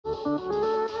Alright,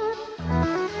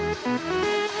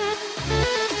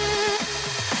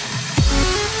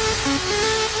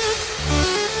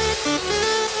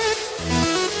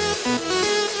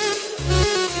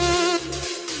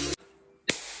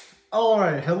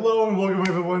 hello and welcome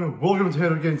everyone. Welcome to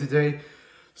Halo Game today.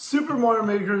 Super Mario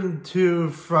Maker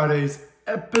 2 Fridays,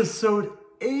 episode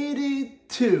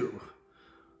 82.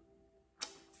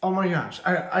 Oh my gosh,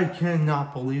 I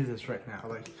cannot believe this right now.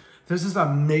 Like, this is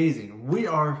amazing. We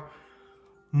are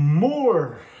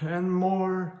more and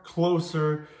more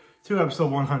closer to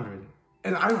episode 100.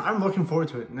 And I'm looking forward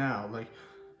to it now. Like,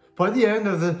 by the end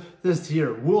of this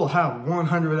year, we'll have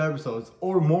 100 episodes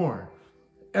or more.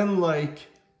 And like,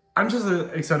 I'm just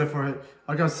excited for it.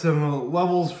 I got some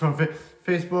levels from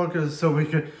Facebook so we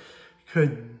could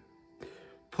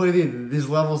play these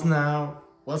levels now.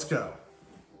 Let's go.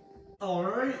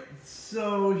 Alright,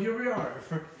 so here we are.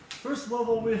 First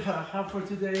level we have for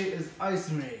today is Ice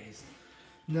Maze.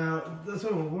 Now, this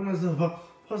one is a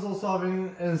puzzle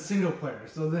solving and single player.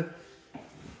 So the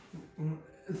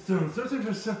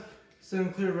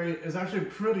 13% clear rate is actually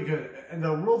pretty good. And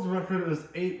the world's record is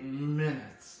 8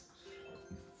 minutes.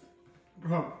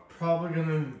 Probably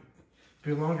gonna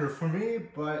be longer for me,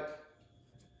 but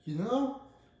you know,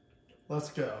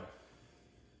 let's go.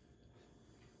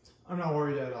 I'm not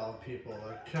worried at all, people.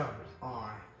 Like, come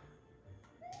on.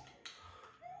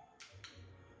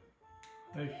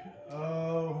 Like,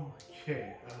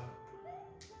 okay.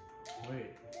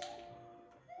 Wait.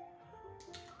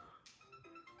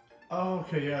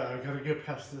 Okay, yeah, I gotta get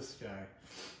past this guy.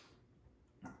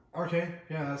 Okay,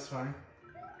 yeah, that's fine.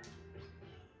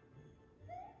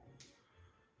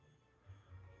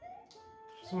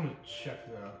 I want to check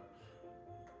though.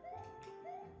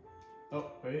 Oh,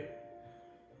 wait.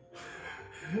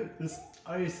 This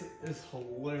ice is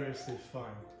hilariously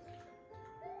fun.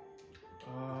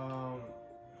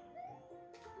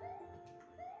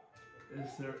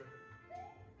 Is there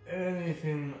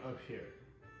anything up here?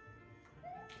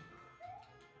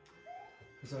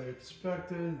 As I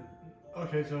expected.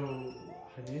 Okay, so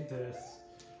I need this.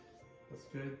 That's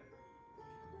good.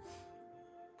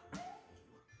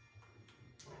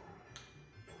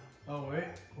 Oh,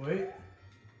 wait.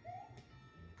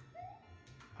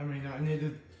 I mean, I need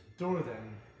a door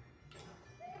then.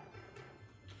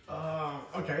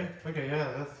 Okay,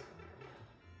 yeah, that's...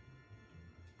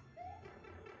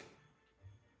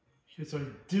 Okay, so I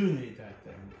do need that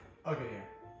then. Okay, yeah.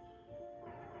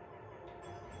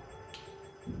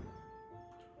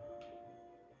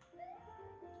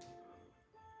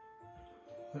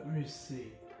 Let me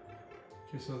see.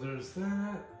 Okay, so there's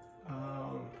that.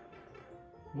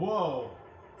 Whoa.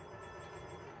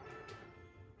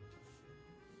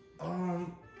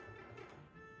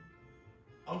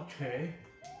 Okay.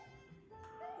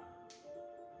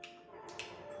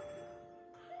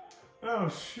 Oh,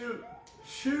 shoot.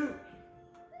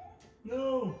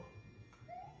 No.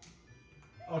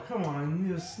 Oh, come on, I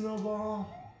need a snowball.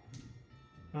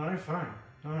 Alright, fine.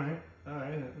 Alright,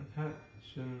 that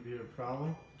shouldn't be a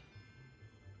problem.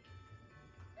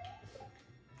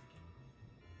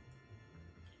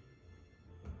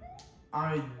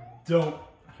 I don't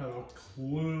have a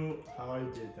clue how I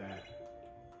did that.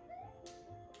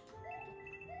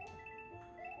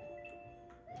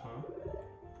 Huh?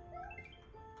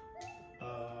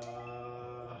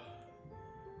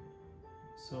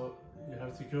 So you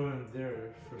have to go in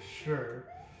there for sure.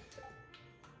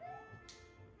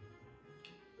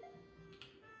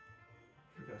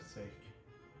 For God's sake.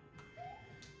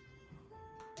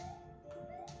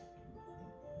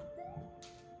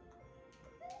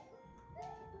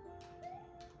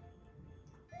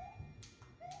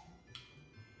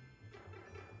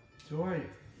 Do I?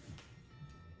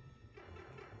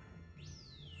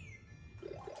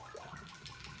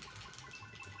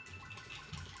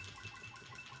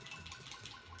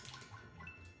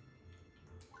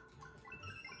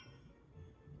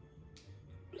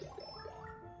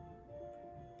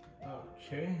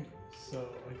 Okay, so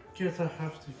I guess I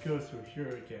have to go through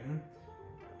here again.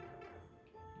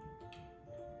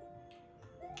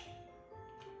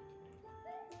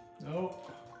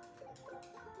 Nope.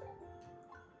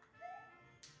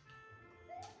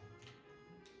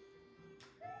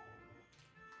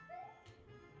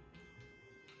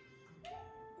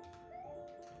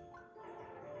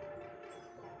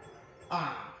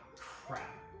 Ah, crap.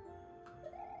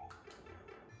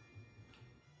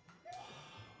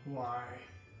 Why?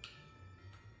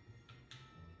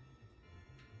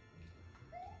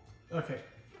 Okay,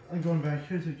 I'm going back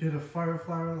here to get a fire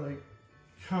flower, like,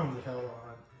 come the hell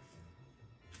on.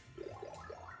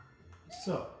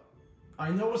 So, I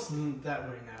know it's that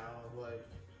way now, like,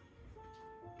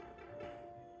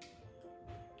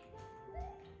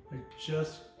 I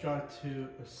just got to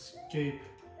escape.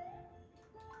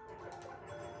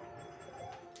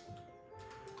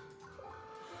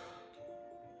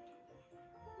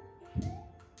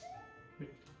 Wait.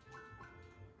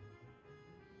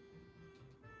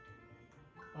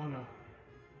 Oh no.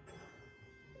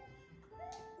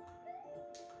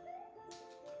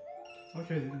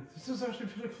 Okay, this is actually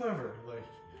pretty clever. Like,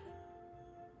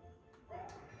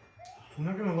 I'm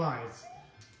not gonna lie, it's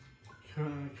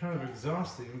kind of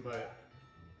exhausting, but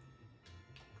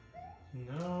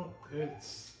no, it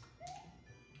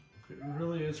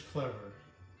really is clever.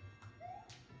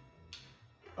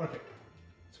 Okay,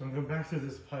 so I'm going back to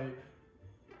this pipe.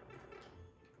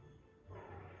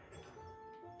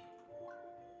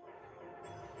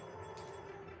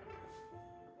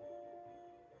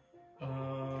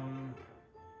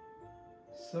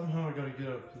 Somehow I gotta get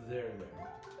up there then.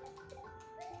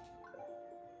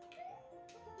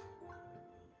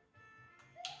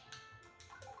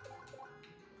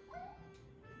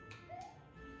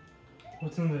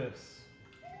 What's in this?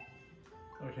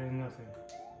 Okay, nothing.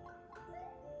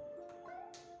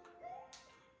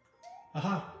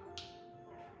 Aha!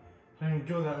 I can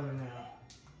go that way now.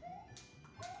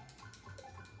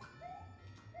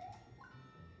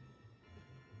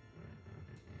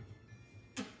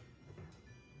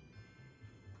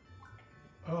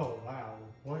 Oh wow,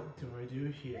 what do I do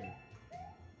here?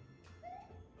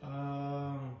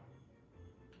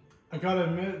 I gotta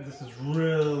admit, this is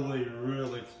really,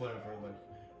 really clever. Like,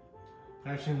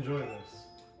 I actually enjoy this.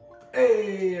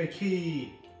 Hey, a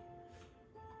key!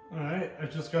 Alright, I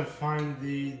just gotta find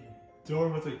the door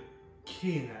with a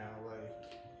key now,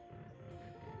 like.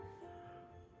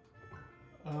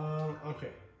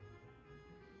 Okay.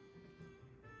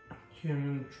 Okay,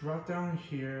 I'm gonna drop down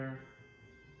here.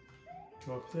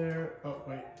 Go up there. Oh,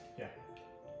 wait, yeah.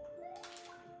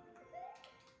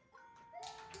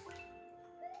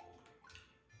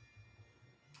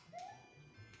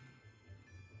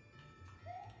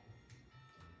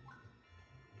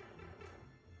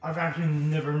 I've actually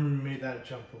never made that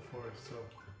jump before, so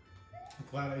I'm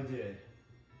glad I did.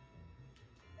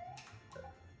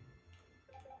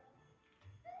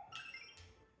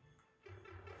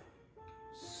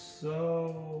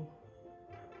 So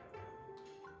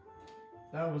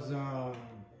that was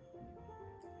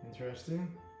interesting.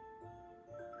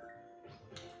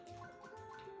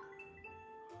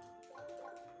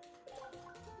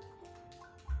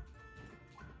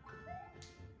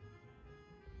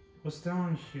 What's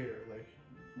down here? Like,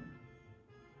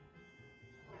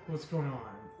 what's going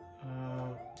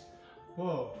on?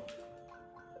 Whoa.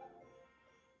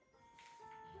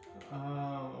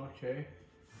 Okay.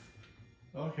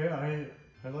 Okay,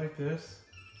 I like this.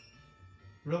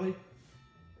 Really?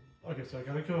 Okay, so I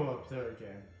gotta go up there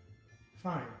again.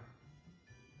 Fine.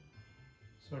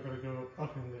 So I gotta go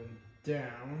up and then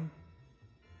down.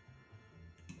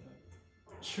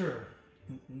 Sure.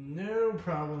 No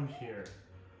problem here.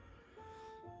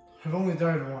 I've only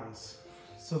died once.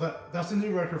 So that's a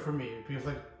new record for me, because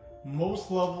like most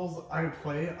levels I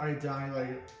play, I die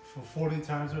like for 40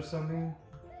 times or something.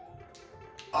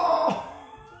 Oh!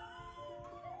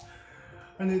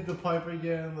 I need the pipe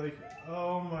again, like,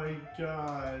 oh my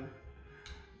god.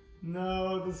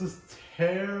 No, this is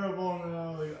terrible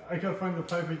now. Like, I gotta find the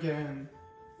pipe again.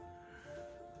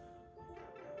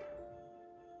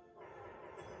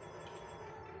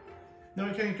 No,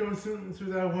 I can't go through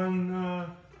that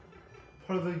one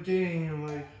part of the game.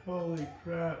 Like, holy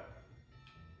crap.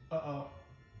 Uh-oh.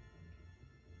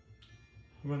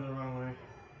 I went the wrong way.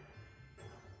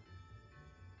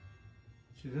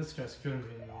 Gee, this guy's gonna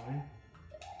be annoying.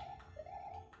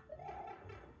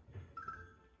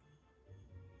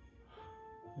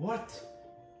 What?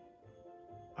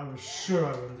 I was sure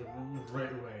I went the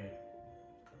right way.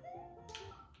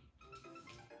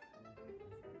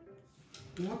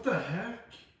 What the heck?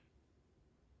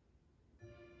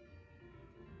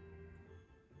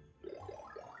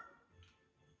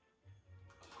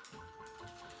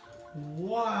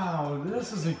 Wow,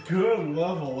 this is a good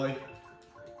level. Like,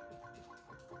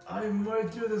 I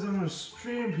might do this on a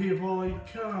stream, people.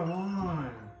 Like, come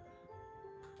on.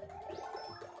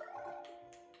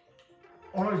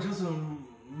 Or I just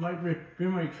might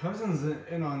bring my cousins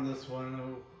in on this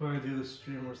one when I do the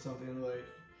stream or something. Like,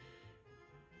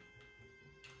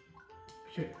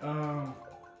 okay, I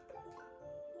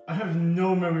have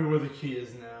no memory where the key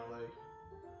is now. Like,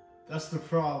 that's the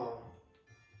problem.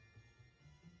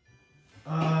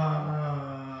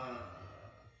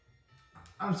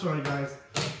 I'm sorry, guys.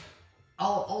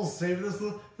 I'll save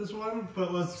this one,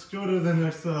 but let's go to the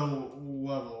next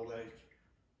level. Like,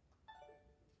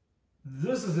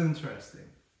 this is interesting.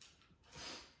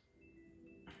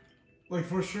 Like,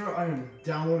 for sure, I am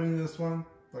downloading this one.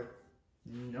 Like,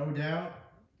 no doubt.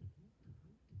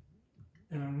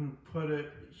 And I'm gonna put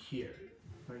it here.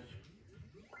 Like,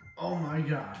 oh my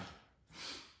god.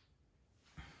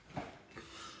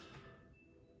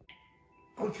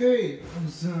 Okay,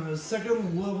 so the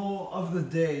second level of the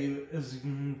day is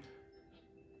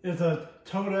a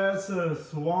toad-ass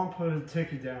swamp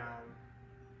takedown.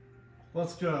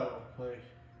 Let's go. Like,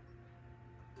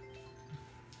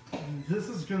 this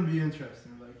is gonna be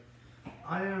interesting. Like,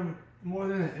 I am more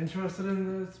than interested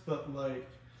in this, but like,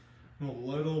 I'm a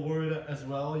little worried as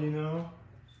well, you know?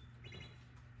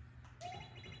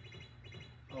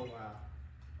 Oh wow.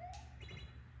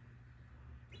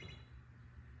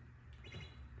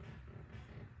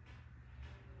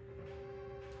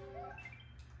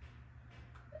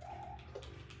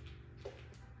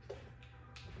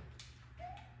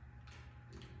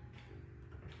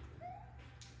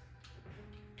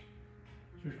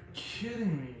 You're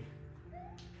kidding me.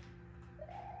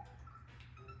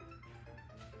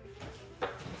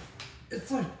 It's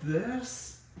like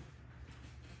this?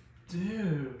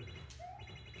 Dude.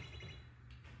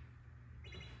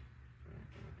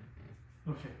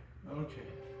 Okay, okay.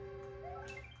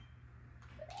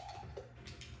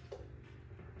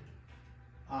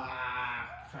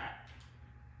 Ah, crap.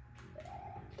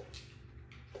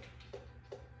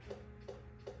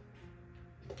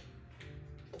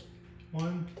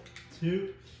 One,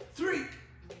 two, three.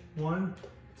 1,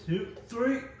 2,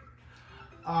 3.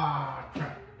 Ah,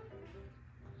 crap.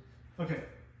 Okay,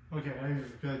 okay,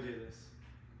 I've got to do this.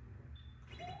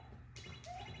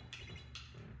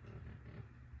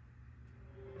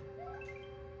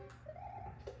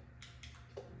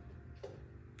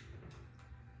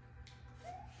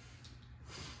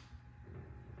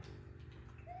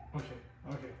 Okay,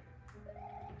 okay.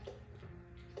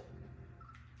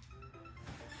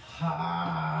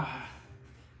 Ha!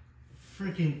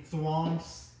 Freaking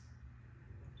thwomps.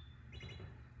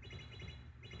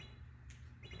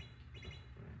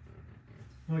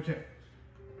 Okay.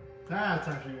 That's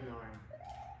actually annoying.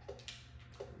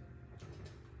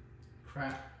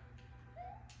 Crap.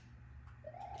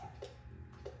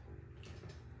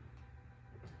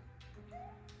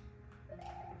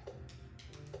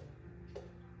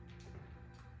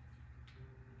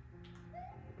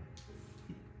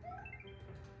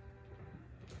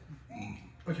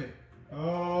 Okay.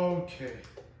 Okay.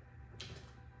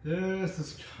 This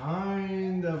is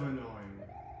kind of annoying.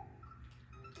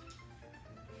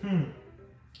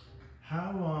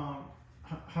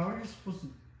 How are you supposed to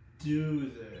do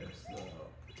this though?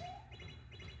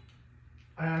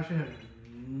 I actually have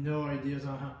no ideas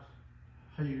on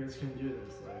how you guys can do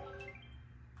this.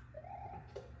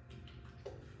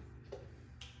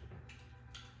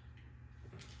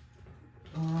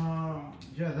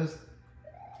 Yeah, this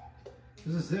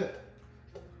is it.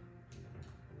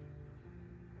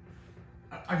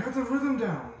 I got the rhythm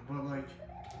down, but like,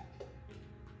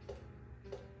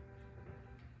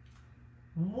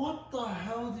 what the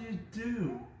hell do you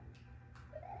do?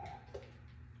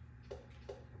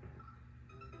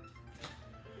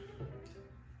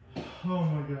 Oh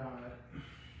my god.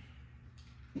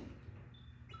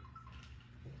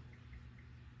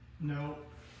 No.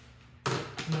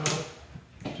 No.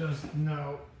 Just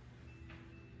no.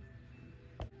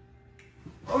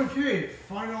 Okay,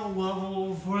 final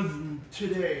level for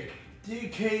today.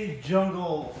 DK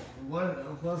Jungle.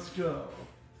 Let's go.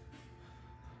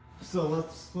 So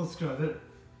let's go.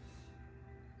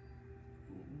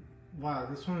 Wow,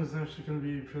 this one is actually going to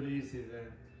be pretty easy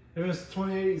then. If it's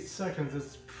 28 seconds,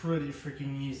 it's pretty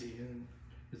freaking easy, and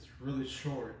it's really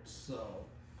short, so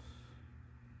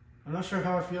I'm not sure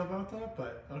how I feel about that,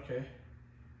 but okay.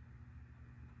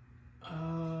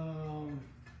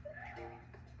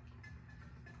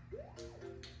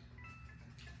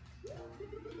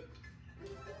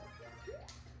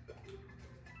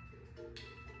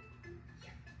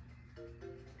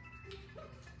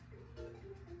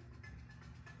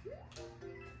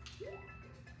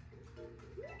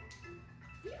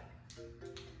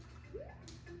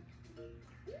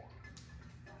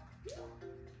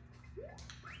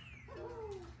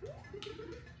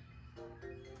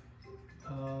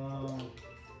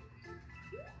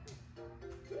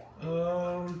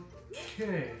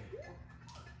 Okay.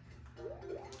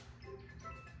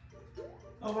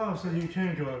 Oh wow, so you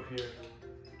can go up here.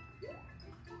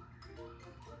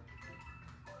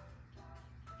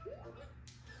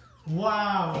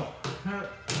 Wow! That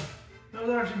was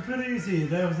actually pretty easy.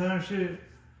 That was actually a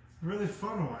really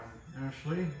fun one,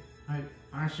 actually. I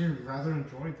actually rather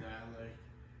enjoyed that. Like,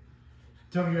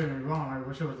 don't get me wrong, I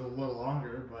wish it was a little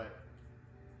longer, but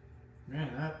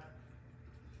man,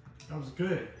 That was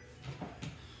good.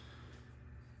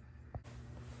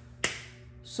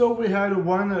 So we had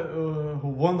one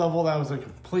level that was a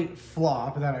complete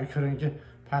flop that I couldn't get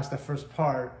past the first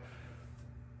part.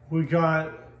 We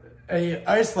got a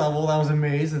ice level that was a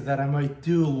maze that I might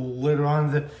do later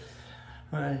on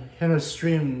in a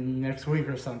stream next week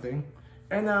or something.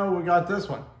 And now we got this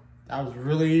one. That was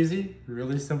really easy,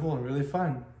 really simple, and really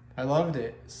fun. I loved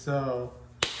it. So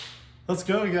let's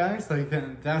go, guys.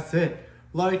 That's it.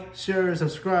 Like, share,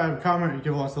 subscribe, comment, and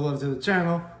give lots of love to the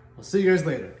channel. I'll see you guys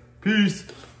later. Peace.